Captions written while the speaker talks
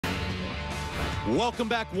Welcome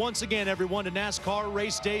back once again, everyone, to NASCAR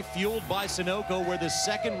Raceday, fueled by Sunoco, where the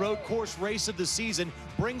second road course race of the season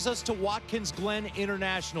brings us to Watkins Glen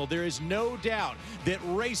International. There is no doubt that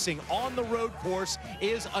racing on the road course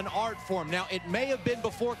is an art form. Now, it may have been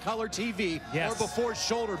before color TV or before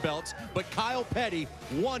shoulder belts, but Kyle Petty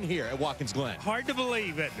won here at Watkins Glen. Hard to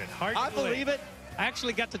believe, isn't it? Hard to believe it. I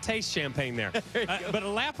actually got to taste champagne there. But a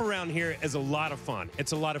lap around here is a lot of fun.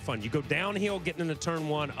 It's a lot of fun. You go downhill getting into turn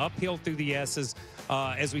one, uphill through the S's,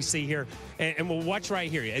 as we see here. And we'll watch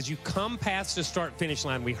right here. As you come past the start-finish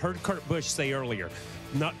line, we heard Kurt Busch say earlier,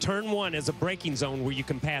 turn one is a braking zone where you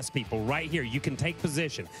can pass people. Right here, you can take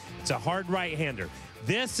position. It's a hard right-hander.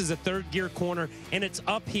 This is a third gear corner, and it's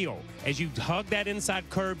uphill. As you hug that inside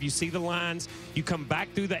curve, you see the lines. You come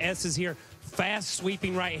back through the S's here. Fast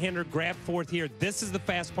sweeping right-hander, grab fourth here. This is the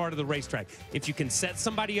fast part of the racetrack. If you can set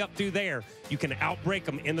somebody up through there, you can outbrake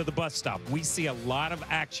them into the bus stop. We see a lot of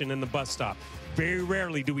action in the bus stop. Very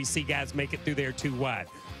rarely do we see guys make it through there too wide.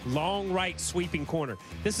 Long right sweeping corner.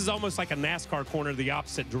 This is almost like a NASCAR corner the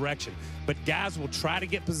opposite direction. But guys will try to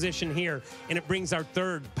get position here, and it brings our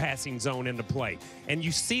third passing zone into play. And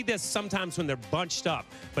you see this sometimes when they're bunched up,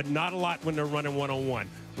 but not a lot when they're running one-on-one.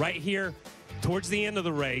 Right here, towards the end of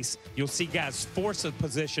the race, you'll see guys force a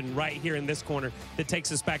position right here in this corner that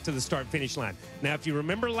takes us back to the start-finish line. Now, if you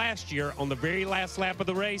remember last year, on the very last lap of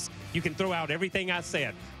the race, you can throw out everything I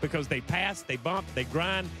said because they passed, they bumped, they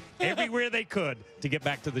grind everywhere they could to get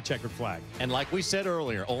back to the checkered flag. And like we said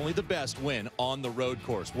earlier, only the best win on the road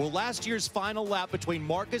course. Well, last year's final lap between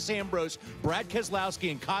Marcus Ambrose, Brad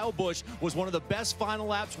Keselowski, and Kyle Busch was one of the best final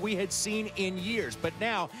laps we had seen in years. But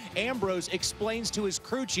now Ambrose explains to his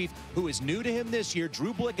crew chief, who is new to him this year,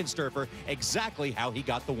 Drew Blickensturfer, exactly how he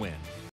got the win.